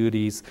priestly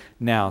duties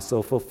now.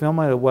 So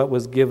fulfillment of what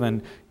was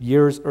given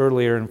years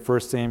earlier in 1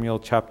 Samuel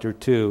chapter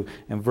 2.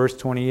 In verse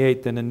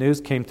 28, then the news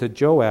came to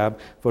Joab,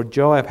 for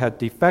Joab had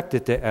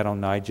defected to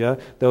Adonijah,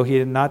 though he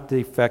had not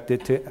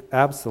defected to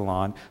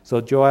Absalom.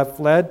 So Joab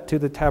fled to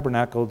the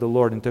tabernacle of the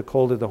Lord and took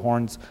hold of the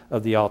horns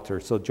of the altar.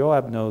 So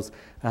Joab knows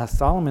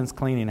Solomon's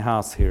cleaning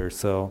house here,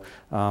 so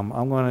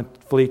I'm going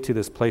to flee to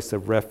this place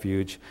of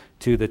refuge,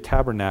 to the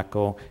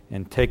tabernacle,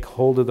 and take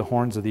hold of the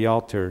horns of the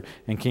altar.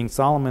 And King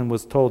Solomon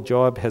was told,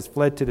 Joab has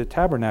fled to the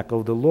tabernacle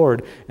of the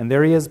Lord, and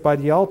there he is by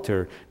the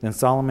altar. Then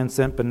Solomon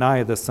sent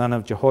Benaiah the son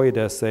of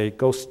Jehoiada, say,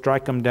 go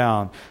strike him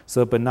down.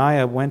 So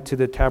Benaiah went to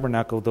the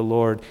tabernacle of the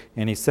Lord,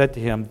 and he said to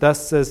him,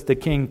 thus says the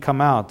king,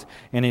 come out.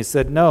 And he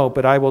said, no,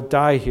 but I will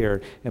die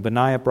here. And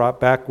Benaiah brought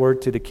back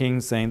word to the king,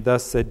 saying,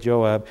 thus said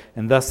Joab,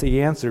 and thus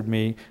he answered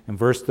me. In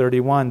verse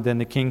 31, then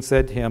the king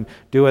said to him,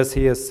 do as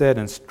he has said,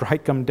 and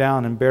strike him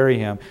down and bury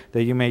him,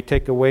 that you may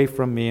take away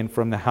from me and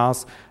from the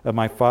house of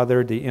my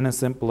father the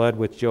innocent blood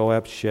which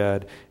Joab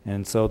shed.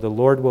 And so the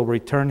Lord will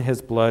return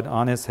his blood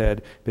on his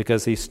head,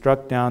 because he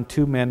struck down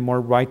 2 men more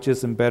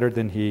righteous and better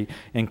than he,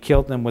 and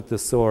killed them with the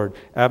sword,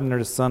 Abner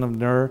the son of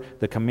Ner,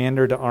 the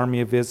commander of the army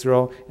of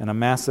Israel, and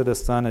Amasa the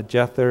son of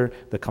Jether,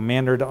 the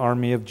commander of the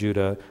army of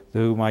Judah,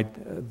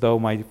 though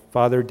my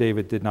father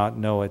David did not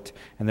know it.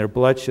 And their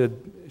blood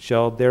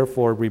shall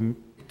therefore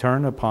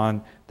return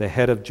upon the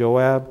head of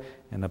Joab,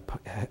 and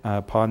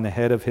upon the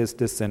head of his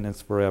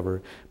descendants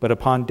forever. But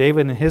upon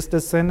David and his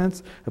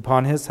descendants,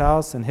 upon his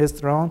house and his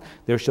throne,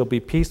 there shall be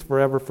peace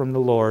forever from the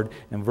Lord.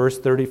 In verse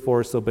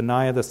 34, so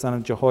Benaiah the son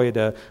of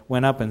Jehoiada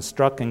went up and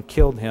struck and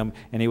killed him,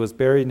 and he was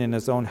buried in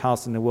his own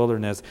house in the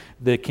wilderness.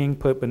 The king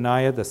put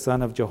Benaiah the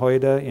son of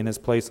Jehoiada in his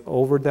place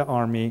over the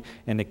army,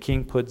 and the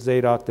king put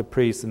Zadok the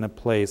priest in the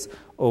place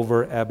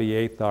over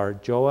Abiathar.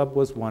 Joab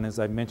was one, as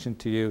I mentioned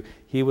to you,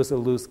 he was a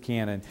loose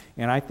cannon.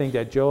 And I think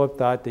that Joab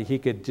thought that he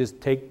could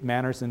just take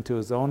matters into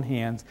his own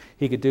hands.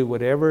 He could do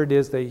whatever it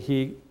is that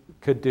he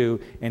could do,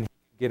 and he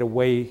could get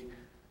away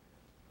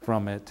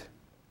from it.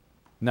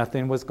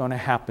 Nothing was going to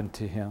happen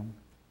to him.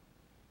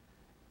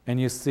 And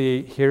you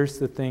see, here's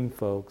the thing,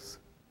 folks,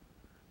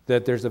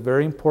 that there's a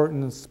very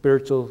important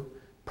spiritual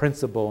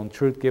principle and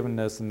truth given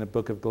us in the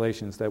book of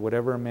Galatians, that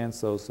whatever a man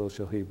sows, so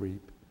shall he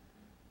reap.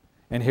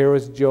 And here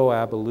was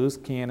Joab, a loose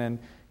cannon.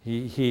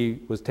 He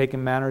was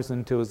taking matters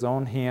into his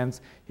own hands.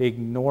 He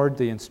ignored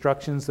the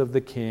instructions of the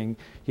king.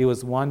 He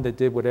was one that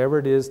did whatever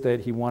it is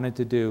that he wanted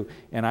to do.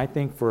 And I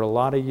think for a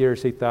lot of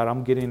years he thought,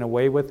 I'm getting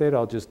away with it.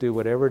 I'll just do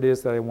whatever it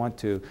is that I want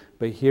to.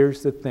 But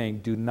here's the thing.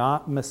 Do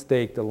not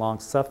mistake the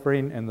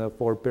long-suffering and the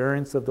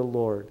forbearance of the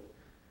Lord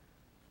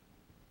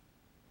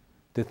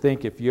to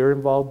think if you're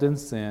involved in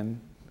sin,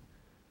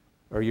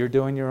 or you're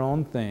doing your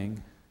own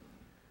thing,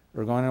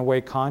 or going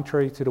away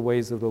contrary to the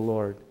ways of the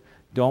Lord,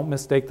 don't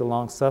mistake the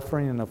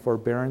long-suffering and the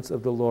forbearance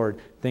of the Lord,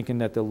 thinking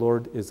that the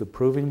Lord is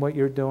approving what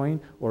you're doing,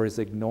 or is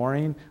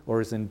ignoring, or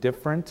is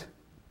indifferent,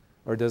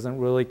 or doesn't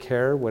really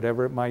care,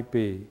 whatever it might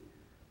be.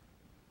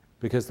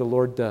 Because the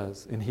Lord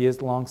does, and He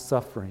is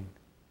long-suffering.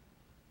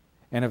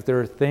 And if there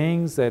are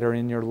things that are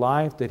in your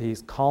life that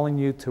He's calling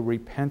you to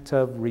repent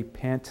of,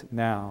 repent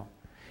now.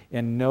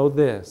 And know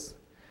this,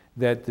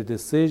 that the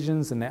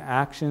decisions and the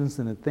actions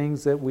and the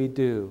things that we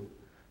do,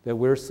 that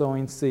we're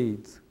sowing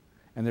seeds,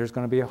 and there's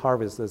going to be a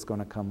harvest that's going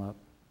to come up.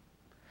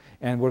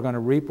 And we're going to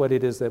reap what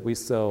it is that we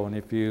sow. And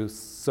if you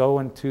sow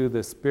into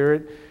the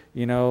Spirit,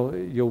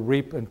 you'll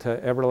reap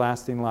into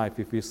everlasting life.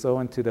 If you sow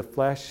into the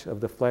flesh,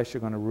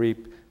 you're going to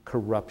reap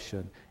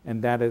corruption.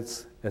 And that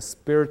is a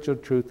spiritual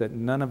truth that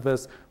none of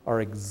us are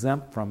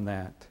exempt from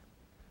that.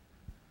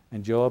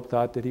 And Joab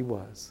thought that he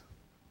was.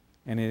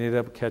 And it ended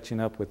up catching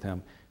up with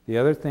him. The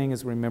other thing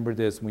is, remember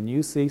this, when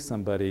you see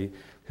somebody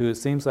who it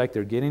seems like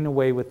they're getting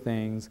away with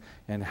things,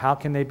 and how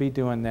can they be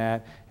doing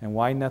that, and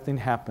why nothing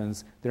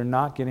happens, they're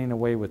not getting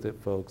away with it,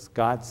 folks.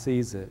 God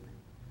sees it.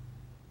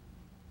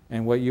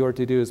 And what you are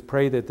to do is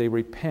pray that they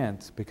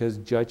repent, because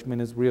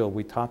judgment is real.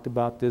 We talked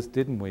about this,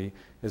 didn't we,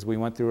 as we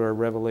went through our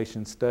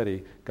Revelation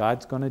study.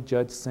 God's going to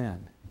judge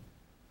sin.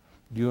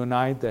 You and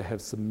I that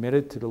have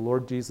submitted to the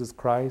Lord Jesus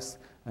Christ,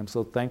 I'm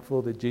so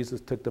thankful that Jesus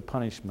took the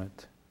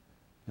punishment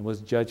and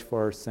was judged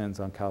for our sins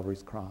on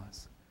Calvary's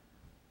cross.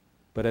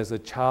 But as a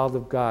child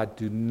of God,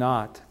 do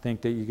not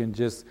think that you can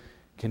just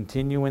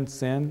continue in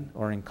sin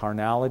or in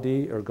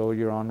carnality or go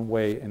your own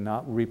way and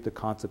not reap the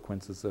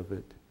consequences of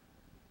it.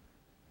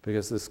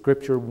 Because the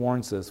Scripture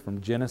warns us from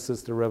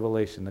Genesis to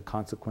Revelation the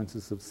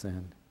consequences of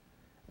sin,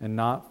 and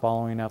not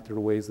following after the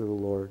ways of the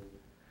Lord,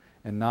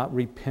 and not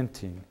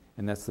repenting.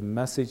 And that's the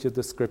message of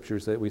the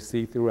Scriptures that we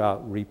see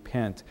throughout.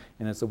 Repent.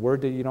 And it's a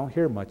word that you don't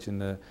hear much in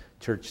the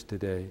church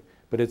today.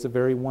 But it's a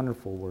very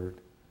wonderful word.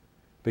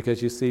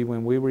 Because you see,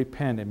 when we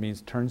repent, it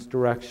means turns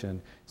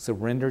direction,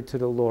 surrender to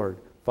the Lord,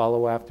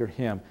 follow after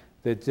Him.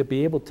 That to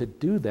be able to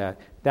do that,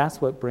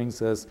 that's what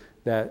brings us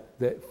that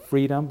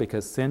freedom,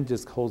 because sin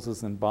just holds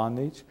us in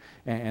bondage.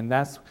 And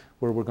that's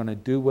where we're going to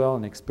do well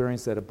and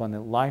experience that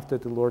abundant life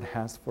that the Lord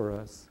has for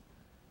us.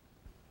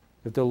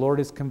 If the Lord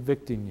is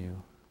convicting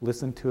you,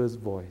 listen to His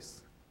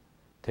voice.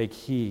 Take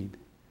heed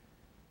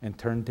and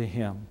turn to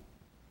Him.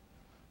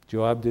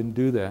 Joab didn't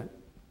do that.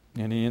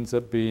 And he ends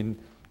up being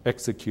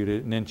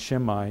executed. And then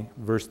Shimei,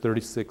 verse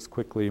 36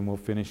 quickly, and we'll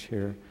finish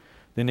here.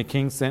 Then the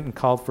king sent and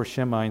called for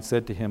Shimei and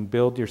said to him,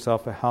 "Build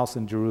yourself a house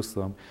in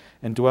Jerusalem,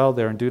 and dwell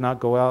there, and do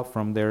not go out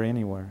from there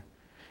anywhere.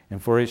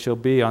 And for it shall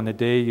be on the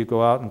day you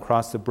go out and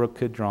cross the brook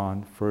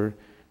Kidron, for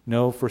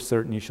know for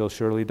certain you shall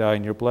surely die,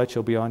 and your blood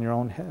shall be on your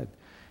own head."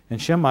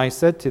 And Shimei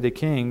said to the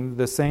king,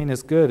 "The saying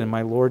is good, and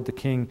my lord the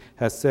king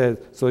has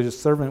said, so his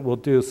servant will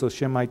do." So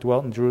Shimei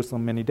dwelt in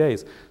Jerusalem many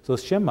days. So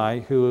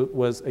Shimei, who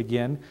was,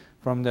 again,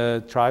 from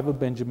the tribe of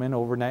Benjamin,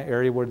 over in that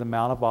area where the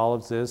Mount of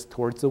Olives is,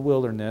 towards the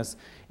wilderness,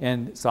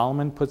 and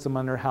Solomon puts him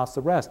under house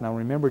arrest. Now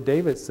remember,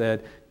 David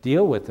said,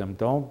 deal with him.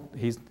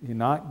 He's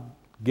not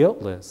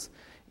guiltless.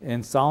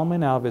 And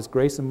Solomon, out of his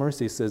grace and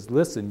mercy, says,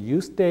 listen,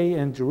 you stay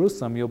in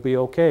Jerusalem, you'll be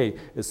okay.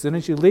 As soon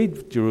as you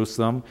leave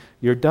Jerusalem,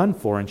 you're done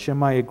for. And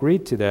Shimei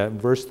agreed to that in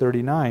verse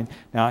 39.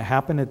 Now it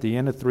happened at the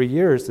end of 3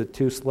 years that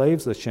 2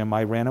 slaves of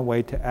Shimei ran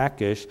away to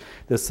Achish,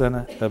 the son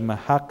of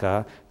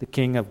Maacah, the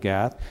king of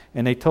Gath.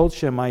 And they told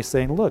Shimei,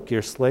 saying, look,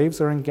 your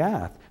slaves are in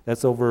Gath.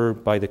 That's over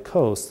by the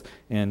coast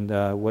in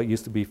what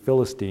used to be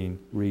Philistine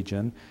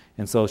region.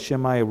 And so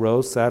Shimei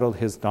arose, saddled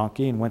his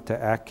donkey, and went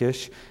to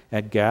Achish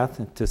at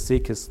Gath to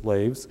seek his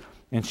slaves.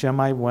 And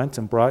Shimei went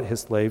and brought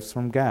his slaves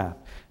from Gath.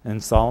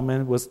 And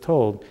Solomon was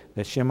told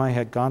that Shimei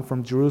had gone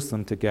from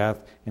Jerusalem to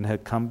Gath and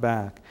had come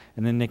back.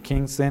 And then the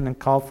king sent and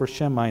called for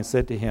Shimei and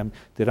said to him,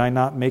 "Did I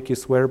not make you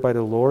swear by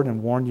the Lord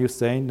and warn you,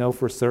 saying, know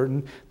for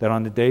certain that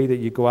on the day that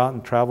you go out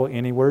and travel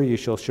anywhere you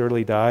shall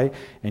surely die?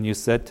 And you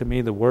said to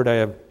me, the word I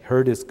have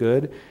heard is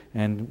good.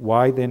 And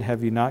why then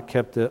have you not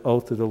kept the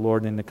oath of the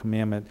Lord and the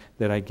commandment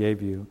that I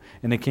gave you?"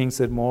 And the king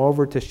said,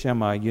 moreover to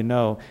Shimei, you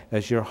know,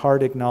 as your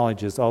heart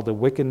acknowledges all the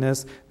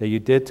wickedness that you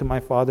did to my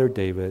father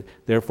David,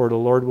 therefore the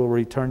Lord will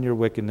return your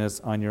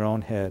wickedness on your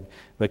own head.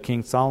 But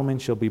King Solomon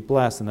shall be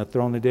blessed, and the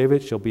throne of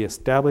David shall be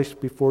established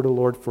before the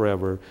Lord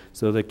forever.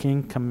 So the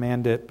king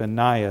commanded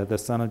Benaiah, the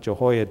son of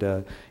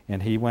Jehoiada,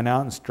 and he went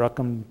out and struck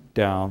him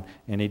down,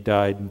 and he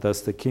died. And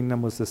thus the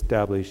kingdom was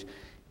established,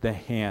 the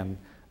hand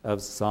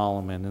of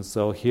Solomon. And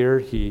so here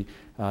he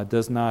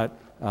does not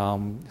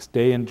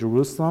stay in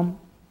Jerusalem,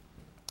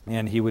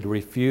 and he would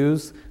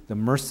refuse the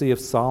mercy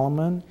of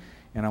Solomon.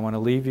 And I want to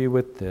leave you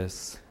with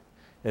this.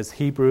 As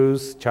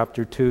Hebrews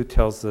chapter 2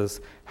 tells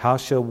us, how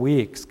shall we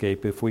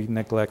escape if we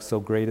neglect so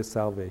great a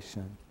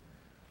salvation?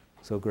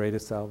 So great a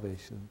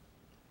salvation.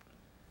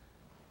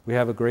 We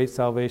have a great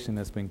salvation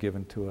that's been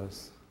given to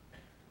us.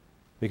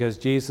 Because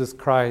Jesus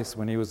Christ,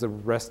 when he was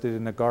arrested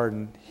in the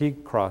garden, he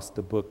crossed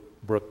the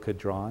brook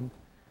Kidron.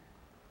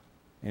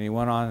 And he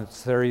went on a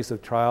series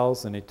of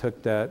trials, and he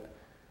took that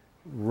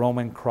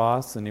Roman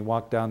cross and he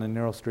walked down the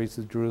narrow streets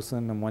of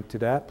Jerusalem and went to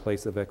that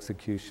place of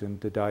execution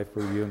to die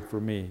for you and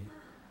for me,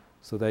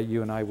 so that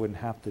you and I wouldn't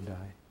have to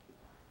die.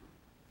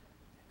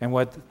 And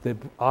what the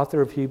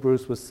author of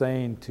Hebrews was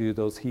saying to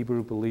those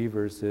Hebrew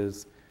believers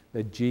is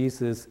that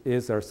Jesus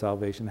is our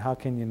salvation. How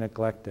can you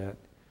neglect that?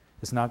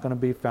 It's not going to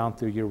be found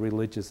through your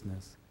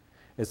religiousness.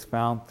 It's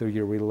found through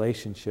your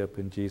relationship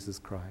in Jesus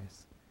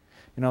Christ.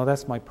 You know,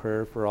 that's my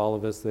prayer for all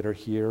of us that are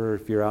here, or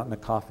if you're out in a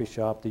coffee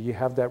shop, that you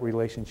have that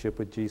relationship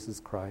with Jesus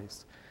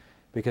Christ,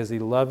 because he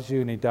loves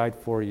you and he died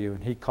for you,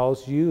 and he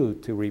calls you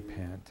to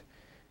repent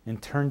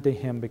and turn to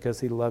him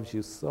because he loves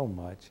you so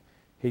much.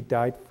 He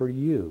died for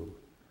you.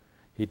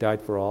 He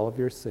died for all of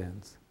your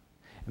sins.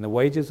 And the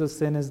wages of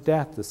sin is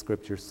death, the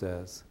scripture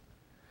says.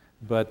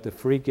 But the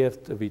free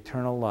gift of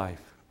eternal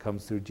life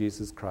comes through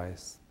Jesus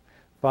Christ.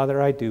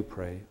 Father, I do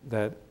pray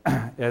that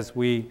as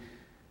we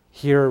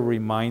here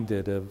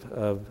reminded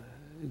of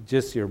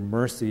just your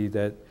mercy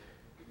that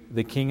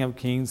the King of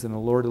Kings and the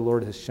Lord of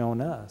Lords has shown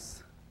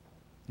us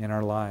in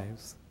our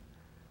lives,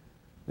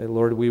 that,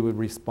 Lord, we would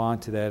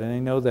respond to that. And I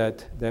know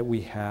that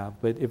we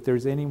have. But if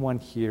there's anyone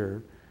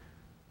here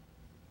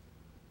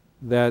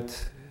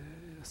that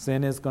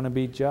sin is going to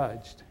be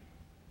judged,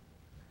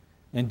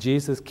 and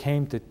Jesus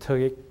came to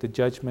take the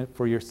judgment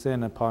for your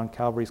sin upon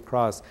Calvary's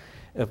cross,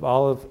 if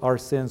all of our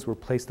sins were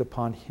placed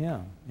upon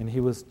him, and he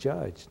was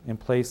judged in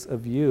place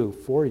of you,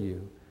 for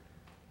you,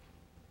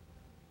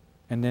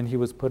 and then he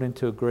was put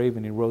into a grave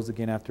and he rose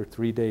again after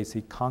 3 days,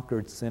 he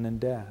conquered sin and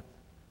death.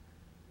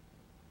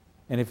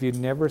 And if you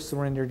never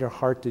surrendered your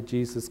heart to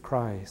Jesus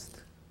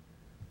Christ,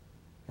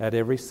 at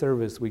every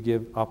service we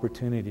give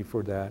opportunity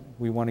for that.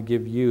 We want to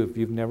give you, if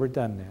you've never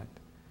done that,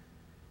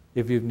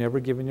 if you've never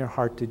given your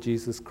heart to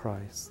Jesus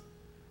Christ,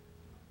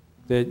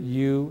 that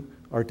you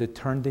are to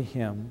turn to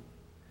him.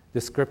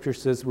 The scripture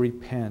says,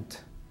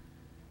 repent.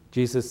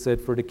 Jesus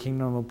said, for the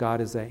kingdom of God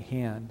is at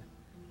hand.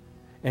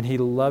 And he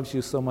loves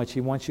you so much.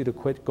 He wants you to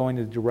quit going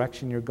the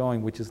direction you're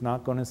going, which is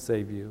not going to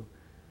save you,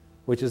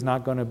 which is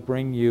not going to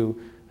bring you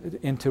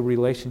into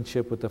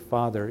relationship with the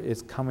Father.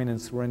 It's coming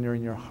and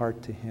surrendering your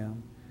heart to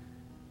him,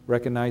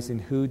 recognizing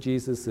who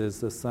Jesus is,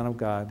 the Son of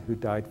God who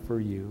died for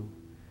you,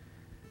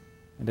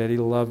 and that he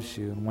loves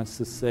you and wants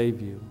to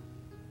save you,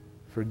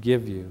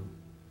 forgive you,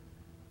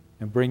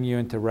 and bring you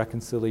into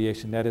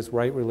reconciliation. That is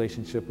right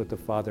relationship with the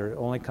Father. It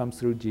only comes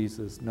through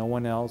Jesus. No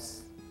one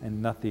else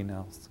and nothing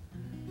else.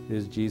 It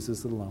is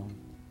Jesus alone.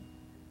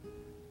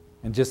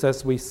 And just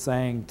as we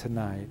sang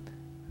tonight,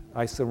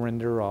 I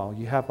surrender all.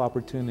 You have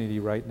opportunity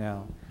right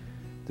now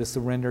to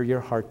surrender your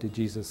heart to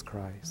Jesus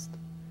Christ.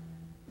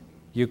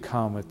 You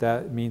come, if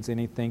that means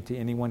anything to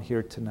anyone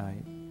here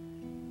tonight.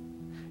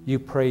 You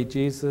pray,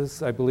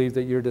 Jesus, I believe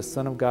that you're the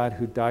Son of God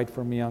who died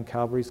for me on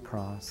Calvary's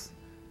cross.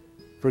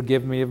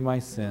 Forgive me of my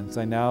sins.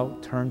 I now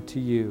turn to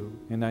you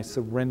and I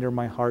surrender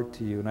my heart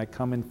to you and I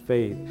come in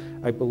faith.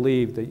 I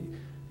believe that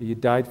you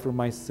died for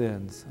my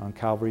sins on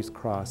Calvary's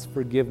cross.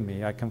 Forgive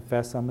me. I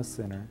confess I'm a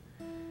sinner.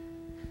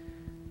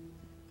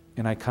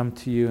 And I come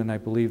to you and I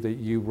believe that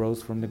you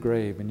rose from the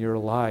grave and you're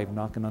alive,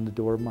 knocking on the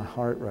door of my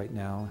heart right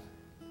now.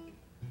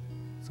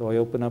 So I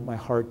open up my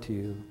heart to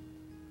you.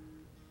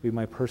 Be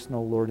my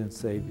personal Lord and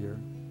Savior.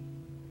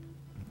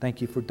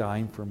 Thank you for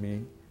dying for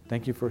me.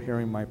 Thank you for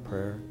hearing my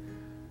prayer.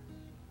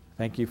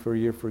 Thank you for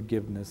your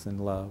forgiveness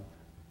and love.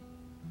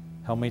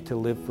 Help me to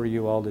live for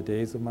you all the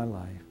days of my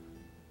life.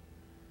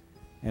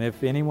 And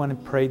if anyone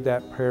prayed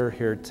that prayer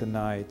here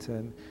tonight,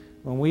 and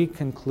when we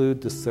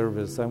conclude the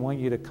service, I want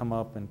you to come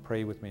up and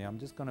pray with me. I'm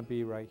just going to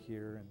be right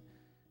here. And